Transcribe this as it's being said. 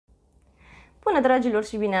Bună dragilor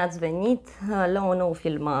și bine ați venit la o nouă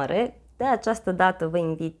filmare. De această dată vă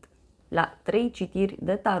invit la 3 citiri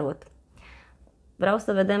de tarot. Vreau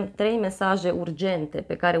să vedem 3 mesaje urgente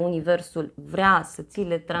pe care Universul vrea să ți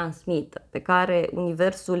le transmită, pe care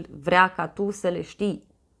Universul vrea ca tu să le știi.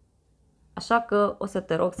 Așa că o să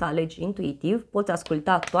te rog să alegi intuitiv, poți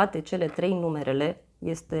asculta toate cele 3 numerele,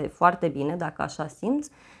 este foarte bine dacă așa simți,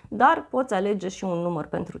 dar poți alege și un număr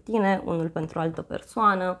pentru tine, unul pentru altă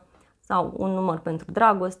persoană, sau un număr pentru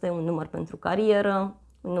dragoste, un număr pentru carieră,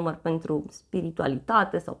 un număr pentru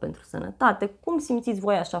spiritualitate sau pentru sănătate. Cum simțiți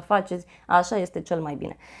voi, așa faceți, așa este cel mai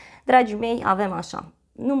bine. Dragii mei, avem așa: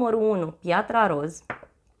 numărul 1, piatra roz,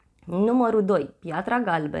 numărul 2, piatra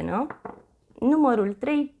galbenă, numărul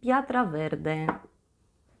 3, piatra verde.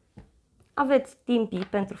 Aveți timpii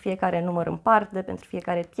pentru fiecare număr în parte, pentru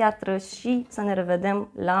fiecare piatră și să ne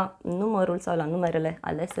revedem la numărul sau la numerele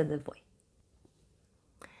alese de voi.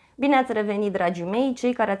 Bine ați revenit, dragii mei,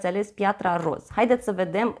 cei care ați ales piatra roz. Haideți să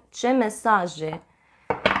vedem ce mesaje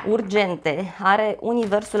urgente are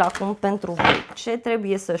Universul acum pentru voi. Ce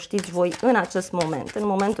trebuie să știți voi în acest moment, în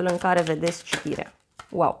momentul în care vedeți citirea.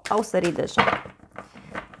 Wow, au sărit deja.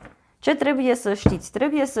 Ce trebuie să știți?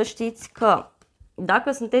 Trebuie să știți că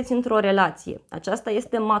dacă sunteți într-o relație, aceasta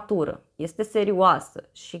este matură, este serioasă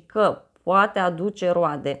și că poate aduce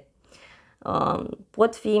roade.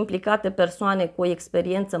 Pot fi implicate persoane cu o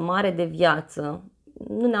experiență mare de viață,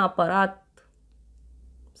 nu neapărat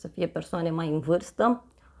să fie persoane mai în vârstă,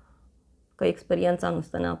 că experiența nu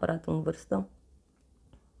stă neapărat în vârstă.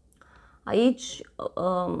 Aici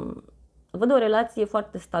văd o relație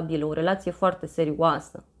foarte stabilă, o relație foarte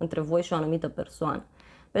serioasă între voi și o anumită persoană.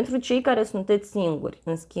 Pentru cei care sunteți singuri,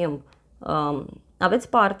 în schimb, aveți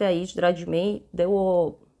parte aici, dragii mei, de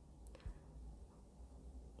o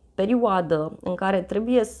perioadă în care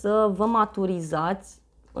trebuie să vă maturizați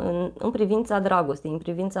în privința dragostei, în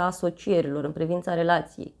privința asocierilor, în privința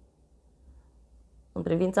relației, în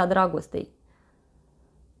privința dragostei.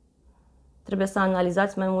 Trebuie să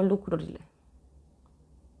analizați mai mult lucrurile.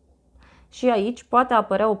 Și aici poate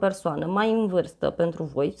apărea o persoană mai în vârstă pentru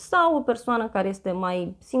voi sau o persoană care este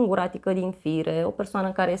mai singuratică din fire, o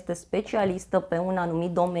persoană care este specialistă pe un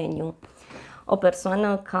anumit domeniu, o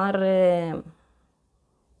persoană care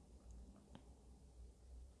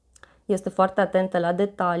este foarte atentă la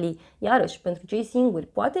detalii. Iarăși, pentru cei singuri,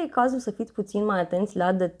 poate e cazul să fiți puțin mai atenți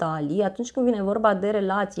la detalii atunci când vine vorba de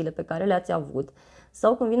relațiile pe care le-ați avut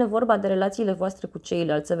sau când vine vorba de relațiile voastre cu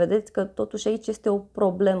ceilalți. Să vedeți că totuși aici este o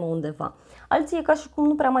problemă undeva. Alții e ca și cum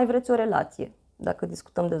nu prea mai vreți o relație, dacă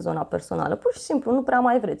discutăm de zona personală. Pur și simplu nu prea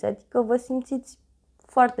mai vreți, adică vă simțiți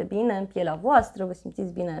foarte bine în pielea voastră, vă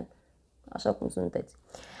simțiți bine așa cum sunteți.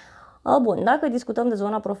 Bun, dacă discutăm de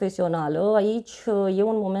zona profesională, aici e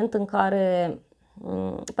un moment în care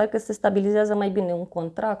parcă se stabilizează mai bine un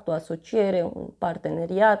contract, o asociere, un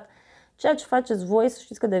parteneriat. Ceea ce faceți voi, să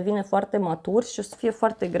știți că devine foarte matur și o să fie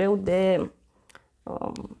foarte greu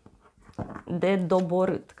de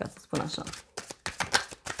doborât, ca să spun așa.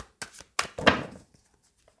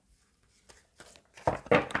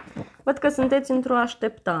 Văd că sunteți într-o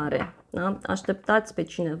așteptare, da? Așteptați pe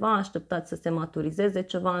cineva, așteptați să se maturizeze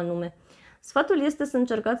ceva anume. Sfatul este să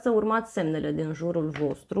încercați să urmați semnele din jurul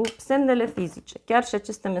vostru, semnele fizice. Chiar și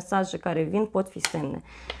aceste mesaje care vin pot fi semne.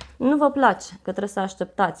 Nu vă place că trebuie să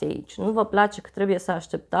așteptați aici, nu vă place că trebuie să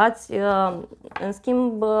așteptați. În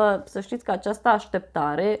schimb, să știți că această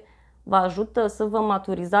așteptare vă ajută să vă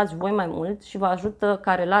maturizați voi mai mult și vă ajută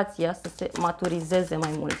ca relația să se maturizeze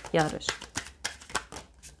mai mult, iarăși.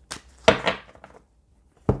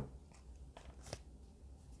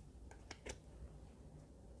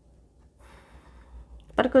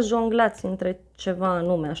 Parcă jonglați între ceva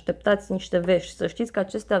anume, așteptați niște vești. Să știți că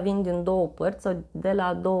acestea vin din două părți sau de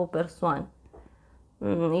la două persoane.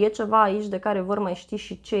 E ceva aici de care vor mai ști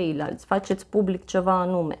și ceilalți. Faceți public ceva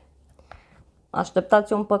anume.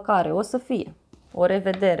 Așteptați o împăcare, o să fie o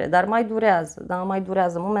revedere, dar mai durează, da? Mai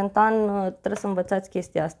durează. Momentan trebuie să învățați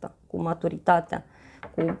chestia asta cu maturitatea,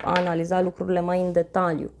 cu a analiza lucrurile mai în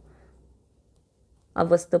detaliu, a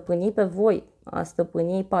vă stăpâni pe voi, a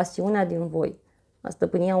stăpâni pasiunea din voi, a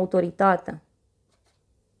stăpâni autoritatea.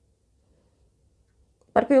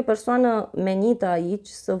 Parcă e o persoană menită aici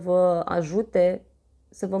să vă ajute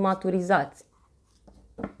să vă maturizați.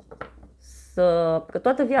 Că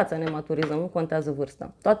toată viața ne maturizăm, nu contează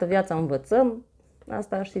vârsta. Toată viața învățăm,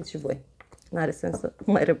 asta știți și voi. N-are sens să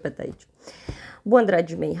mai repet aici. Bun,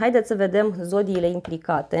 dragii mei, haideți să vedem zodiile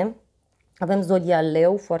implicate. Avem zodia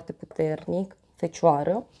Leu, foarte puternic,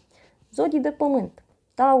 Fecioară, zodii de pământ,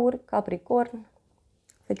 Taur, Capricorn,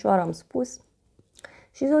 Fecioară am spus,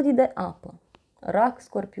 și zodii de apă, Rac,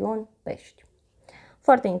 Scorpion, Pești.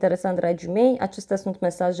 Foarte interesant, dragii mei, acestea sunt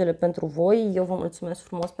mesajele pentru voi. Eu vă mulțumesc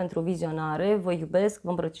frumos pentru vizionare, vă iubesc, vă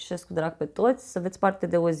îmbrățișez cu drag pe toți, să aveți parte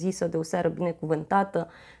de o zi sau de o seară binecuvântată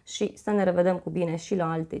și să ne revedem cu bine și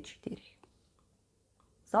la alte citiri.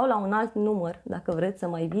 Sau la un alt număr, dacă vreți să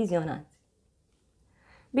mai vizionați.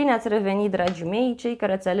 Bine ați revenit, dragii mei, cei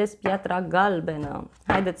care ați ales piatra galbenă.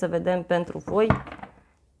 Haideți să vedem pentru voi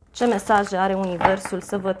ce mesaje are Universul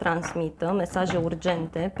să vă transmită, mesaje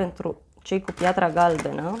urgente pentru cei cu piatra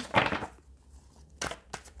galbenă.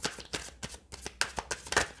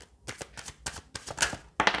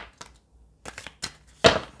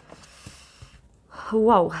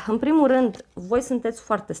 Wow! În primul rând, voi sunteți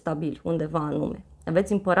foarte stabili undeva anume.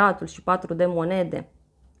 Aveți împăratul și 4 de monede.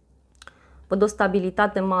 Văd o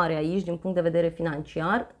stabilitate mare aici din punct de vedere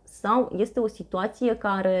financiar sau este o situație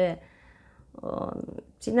care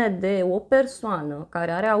ține de o persoană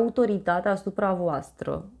care are autoritate asupra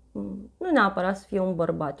voastră. Nu neapărat să fie un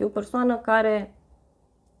bărbat, e o persoană care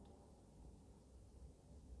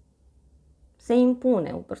se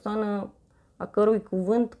impune, o persoană a cărui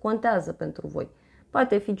cuvânt contează pentru voi.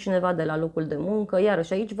 Poate fi cineva de la locul de muncă,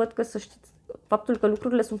 iarăși aici văd că să știți faptul că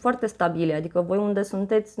lucrurile sunt foarte stabile, adică voi unde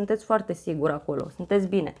sunteți foarte siguri acolo, sunteți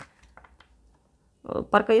bine.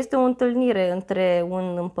 Parcă este o întâlnire între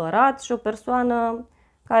un împărat și o persoană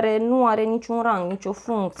care nu are niciun rang, nicio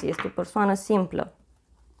funcție, este o persoană simplă.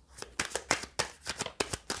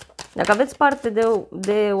 Dacă aveți parte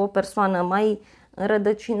de o persoană mai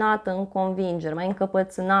înrădăcinată în convingeri, mai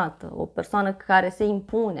încăpățânată, o persoană care se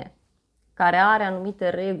impune, care are anumite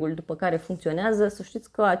reguli după care funcționează, să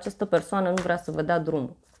știți că această persoană nu vrea să vă dea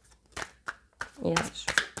drumul. Iarăși.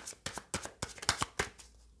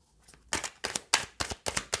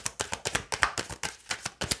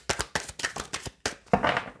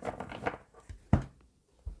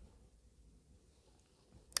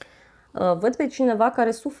 Văd pe cineva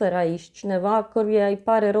care suferă aici, cineva căruia îi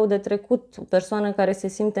pare rău de trecut, o persoană care se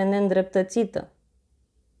simte neîndreptățită,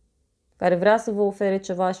 care vrea să vă ofere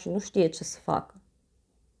ceva și nu știe ce să facă.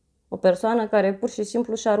 O persoană care pur și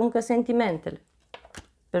simplu își aruncă sentimentele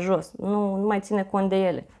pe jos, nu mai ține cont de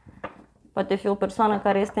ele. Poate fi o persoană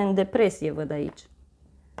care este în depresie, văd aici.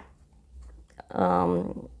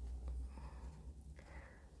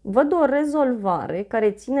 Văd o rezolvare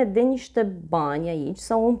care ține de niște bani aici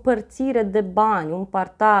sau o împărțire de bani, un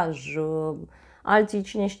partaj. Alții,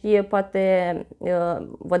 cine știe, poate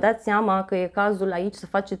vă dați seama că e cazul aici să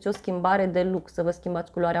faceți o schimbare de look, să vă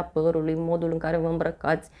schimbați culoarea părului, modul în care vă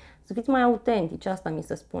îmbrăcați, să fiți mai autentici, asta mi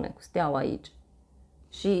se spune cu steaua aici.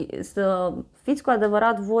 Și să fiți cu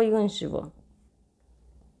adevărat voi înșivă.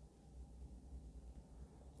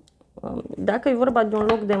 Dacă e vorba de un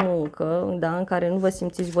loc de muncă, da, în care nu vă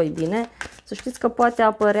simțiți voi bine, să știți că poate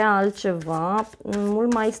apărea altceva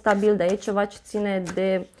mult mai stabil, dar e ceva ce ține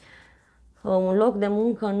de un loc de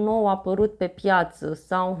muncă nou apărut pe piață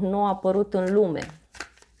sau nou apărut în lume.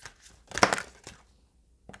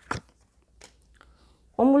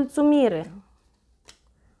 O mulțumire.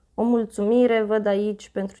 O mulțumire văd aici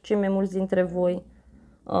pentru cei mai mulți dintre voi.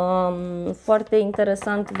 Foarte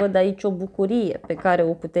interesant văd aici o bucurie pe care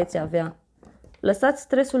o puteți avea. Lăsați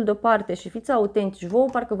stresul deoparte și fiți autentici. Vouă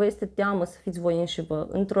parcă vă este teamă să fiți voi înșivă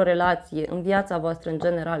într-o relație, în viața voastră în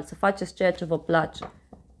general, să faceți ceea ce vă place.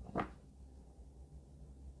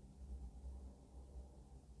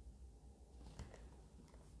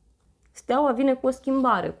 Steaua vine cu o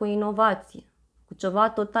schimbare, cu o inovație, cu ceva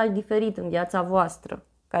total diferit în viața voastră,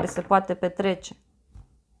 care se poate petrece.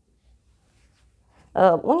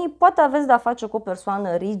 Unii poate aveți de-a face cu o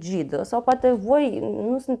persoană rigidă sau poate voi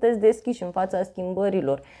nu sunteți deschiși în fața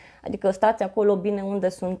schimbărilor, adică stați acolo bine unde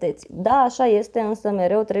sunteți. Da, așa este, însă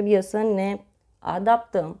mereu trebuie să ne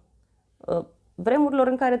adaptăm vremurilor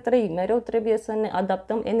în care trăim, mereu trebuie să ne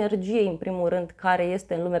adaptăm energiei în primul rând care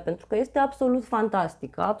este în lume, pentru că este absolut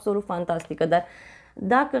fantastică, dar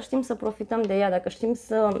dacă știm să profităm de ea, dacă știm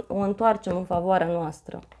să o întoarcem în favoarea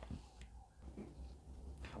noastră.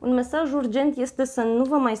 Un mesaj urgent este să nu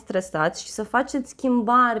vă mai stresați și să faceți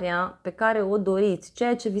schimbarea pe care o doriți,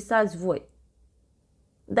 ceea ce visați voi.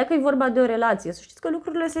 Dacă e vorba de o relație, să știți că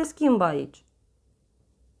lucrurile se schimbă aici.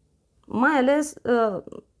 Mai ales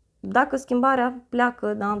dacă schimbarea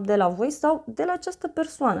pleacă, da, de la voi sau de la această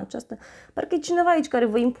persoană. Parcă e cineva aici care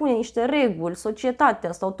vă impune niște reguli,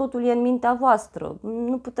 societatea sau totul e în mintea voastră.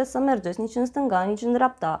 Nu puteți să mergeți nici în stânga, nici în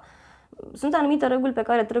dreapta. Sunt anumite reguli pe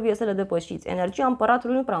care trebuie să le depășiți. Energia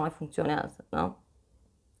împăratului nu prea mai funcționează. Da?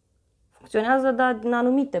 Funcționează, dar din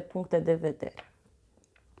anumite puncte de vedere.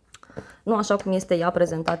 Nu așa cum este ea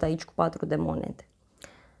prezentată aici cu 4 de monede.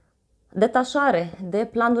 Detașare de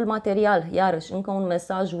planul material, iarăși încă un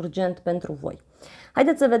mesaj urgent pentru voi.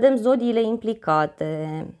 Haideți să vedem zodiile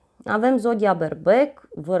implicate. Avem zodia Berbec,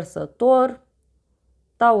 Vărsător,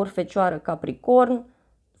 Taur, Fecioară, Capricorn,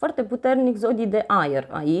 foarte puternic zodii de aer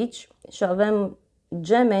aici și avem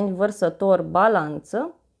Gemeni, Vărsător,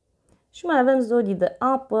 Balanță și mai avem zodii de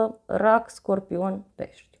apă, Rac, Scorpion,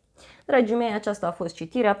 Pești. Dragii mei, aceasta a fost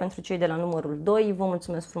citirea pentru cei de la numărul 2. Vă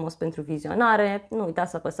mulțumesc frumos pentru vizionare. Nu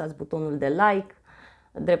uitați să apăsați butonul de like,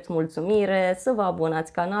 drept mulțumire, să vă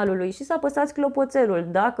abonați canalului și să apăsați clopoțelul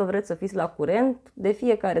dacă vreți să fiți la curent de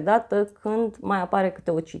fiecare dată când mai apare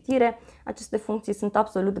câte o citire. Aceste funcții sunt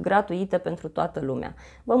absolut gratuite pentru toată lumea.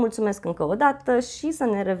 Vă mulțumesc încă o dată și să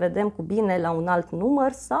ne revedem cu bine la un alt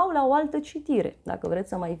număr sau la o altă citire, dacă vreți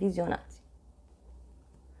să mai vizionați.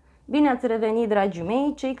 Bine ați revenit, dragii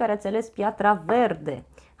mei, cei care ați ales piatra verde.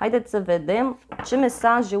 Haideți să vedem ce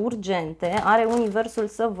mesaje urgente are Universul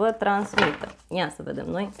să vă transmită. Ia să vedem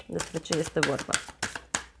noi despre ce este vorba.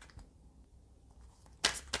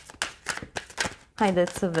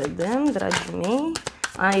 Haideți să vedem, dragii mei.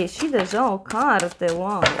 A ieșit deja o carte,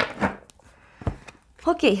 wow!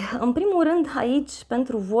 Ok, în primul rând aici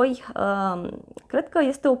pentru voi cred că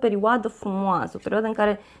este o perioadă frumoasă, o perioadă în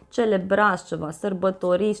care celebrați ceva,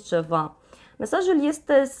 sărbătoriți ceva. Mesajul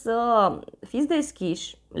este să fiți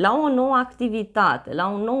deschiși la o nouă activitate, la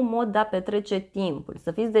un nou mod de a petrece timpul,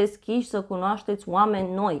 să fiți deschiși să cunoașteți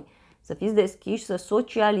oameni noi, să fiți deschiși să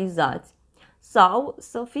socializați sau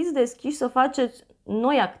să fiți deschiși să faceți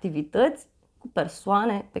noi activități cu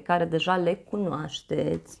persoane pe care deja le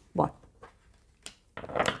cunoașteți. Bun.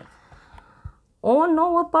 O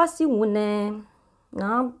nouă pasiune,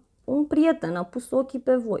 da? Un prieten a pus ochii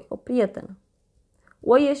pe voi, o prietenă.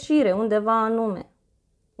 O ieșire undeva anume,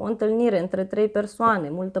 o întâlnire între 3 persoane,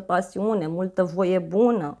 multă pasiune, multă voie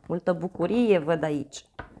bună, multă bucurie văd aici.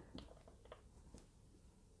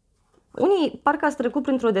 Unii parcă ați trecut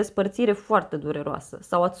printr-o despărțire foarte dureroasă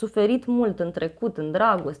sau ați suferit mult în trecut, în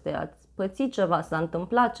dragoste, ați pățit ceva, s-a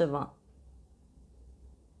întâmplat ceva.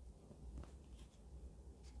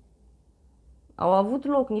 Au avut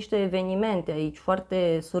loc niște evenimente aici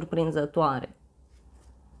foarte surprinzătoare.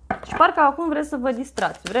 Și parcă acum vreți să vă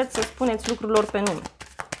distrați, vreți să spuneți lucrurilor pe nume.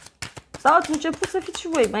 Sau ați început să fiți și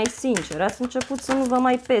voi mai sinceri, ați început să nu vă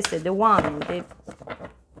mai pese de oameni, de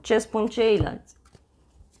ce spun ceilalți.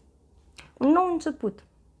 Un nou început.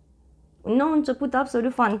 Un nou început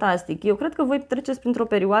absolut fantastic. Eu cred că voi treceți printr-o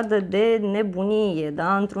perioadă de nebunie,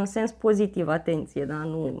 da? Într-un sens pozitiv, atenție, da?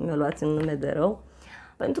 Nu mi-o luați în nume de rău.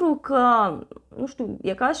 Pentru că, nu știu,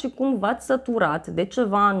 e ca și cum v-ați săturat de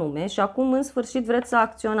ceva anume și acum în sfârșit vreți să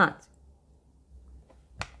acționați.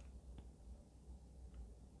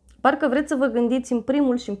 Parcă vreți să vă gândiți în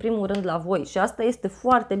primul și în primul rând la voi și asta este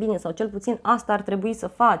foarte bine, sau cel puțin asta ar trebui să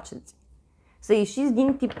faceți. Să ieșiți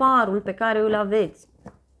din tiparul pe care îl aveți.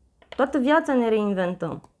 Toată viața ne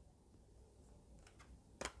reinventăm.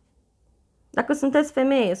 Dacă sunteți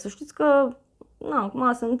femeie, să știți că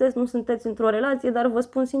acum nu sunteți într-o relație, dar vă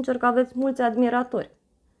spun sincer că aveți mulți admiratori.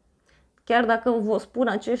 Chiar dacă vă spun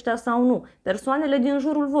aceștia sau nu. Persoanele din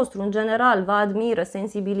jurul vostru, în general, vă admiră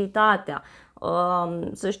sensibilitatea.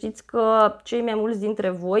 Să știți că cei mai mulți dintre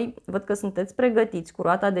voi, văd că sunteți pregătiți cu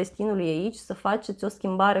roata destinului aici să faceți o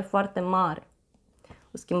schimbare foarte mare.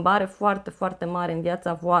 O schimbare foarte, foarte mare în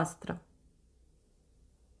viața voastră.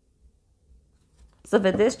 Să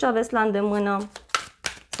vedeți ce aveți la îndemână.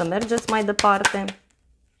 Să mergeți mai departe.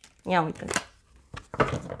 Ia uite.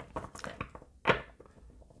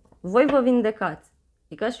 Voi vă vindecați.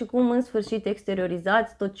 E ca și cum în sfârșit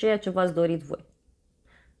exteriorizați tot ceea ce v-ați dorit voi.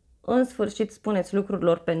 În sfârșit spuneți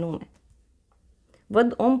lucrurilor pe nume.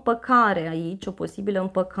 Văd o împăcare aici, o posibilă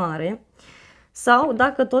împăcare. Sau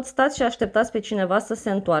dacă tot stați și așteptați pe cineva să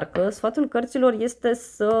se întoarcă, sfatul cărților este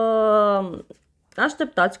să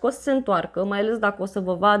așteptați că o să se întoarcă, mai ales dacă o să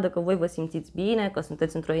vă vadă că voi vă simțiți bine, că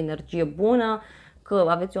sunteți într-o energie bună, că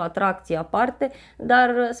aveți o atracție aparte,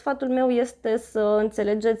 dar sfatul meu este să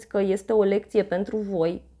înțelegeți că este o lecție pentru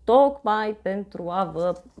voi, tocmai pentru a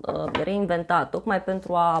vă reinventa, tocmai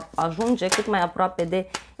pentru a ajunge cât mai aproape de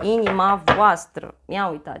inima voastră. Ia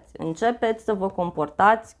uitați, începeți să vă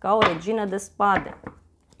comportați ca o regină de spade.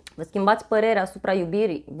 Vă schimbați părerea asupra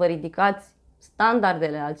iubirii, vă ridicați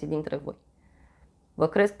standardele alții dintre voi. Vă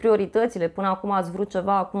cresc prioritățile, până acum ați vrut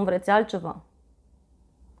ceva, acum vreți altceva.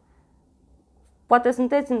 Poate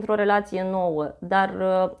sunteți într-o relație nouă, dar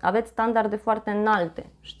aveți standarde foarte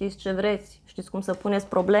înalte. Știți ce vreți, știți cum să puneți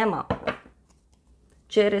problema.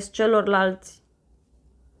 Cereți celorlalți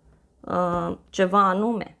ceva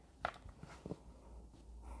anume.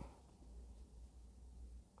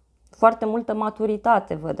 Foarte multă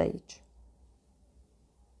maturitate văd aici.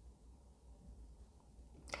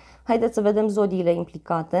 Haideți să vedem zodiile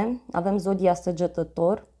implicate. Avem zodia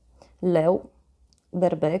Săgetător, Leu,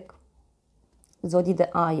 Berbec, zodii de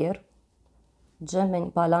aer, Gemeni,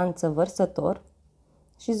 Balanță, Vărsător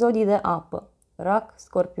și zodii de apă, Rac,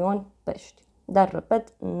 Scorpion, Pești. Dar,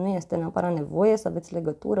 repet, nu este neapărat nevoie să aveți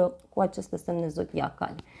legătură cu aceste semne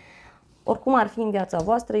zodiacale. Oricum ar fi în viața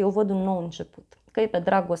voastră, eu văd un nou început. Că-i pe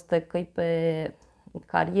dragoste, că-i pe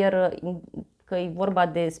carieră, că-i vorba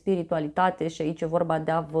de spiritualitate și aici e vorba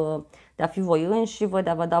de a fi voi înșivă, de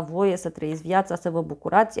a vă da voie să trăiți viața, să vă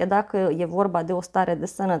bucurați. Iar dacă e vorba de o stare de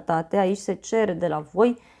sănătate, aici se cere de la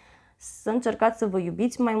voi să încercați să vă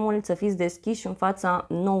iubiți mai mult, să fiți deschiși în fața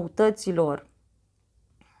noutăților.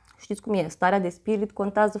 Știți cum e, starea de spirit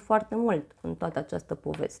contează foarte mult în toată această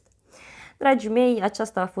poveste. Dragii mei,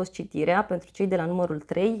 aceasta a fost citirea pentru cei de la numărul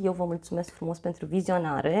 3. Eu vă mulțumesc frumos pentru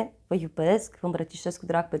vizionare, vă iubesc, vă îmbrățișez cu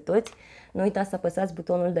drag pe toți. Nu uitați să apăsați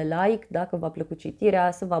butonul de like dacă v-a plăcut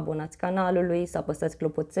citirea, să vă abonați canalului, să apăsați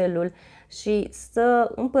clopoțelul și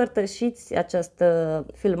să împărtășiți această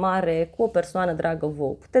filmare cu o persoană dragă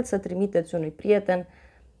vouă. Puteți să trimiteți unui prieten,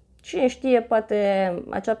 cine știe, poate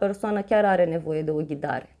acea persoană chiar are nevoie de o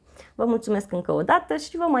ghidare. Vă mulțumesc încă o dată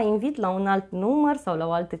și vă mai invit la un alt număr sau la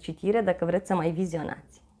o altă citire dacă vreți să mai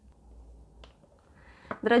vizionați.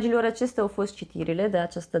 Dragilor, acestea au fost citirile de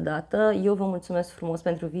această dată. Eu vă mulțumesc frumos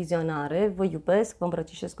pentru vizionare, vă iubesc, vă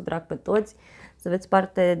îmbrățișez cu drag pe toți, să aveți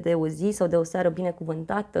parte de o zi sau de o seară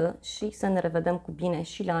binecuvântată și să ne revedem cu bine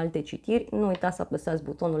și la alte citiri. Nu uitați să apăsați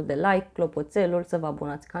butonul de like, clopoțelul, să vă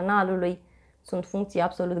abonați canalului. Sunt funcții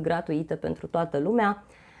absolut gratuite pentru toată lumea.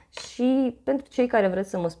 Și pentru cei care vreți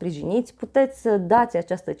să mă sprijiniți, puteți să dați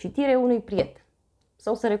această citire unui prieten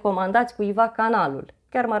sau să recomandați cuiva canalul.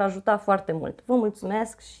 Chiar m-ar ajuta foarte mult. Vă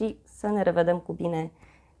mulțumesc și să ne revedem cu bine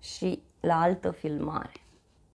și la altă filmare.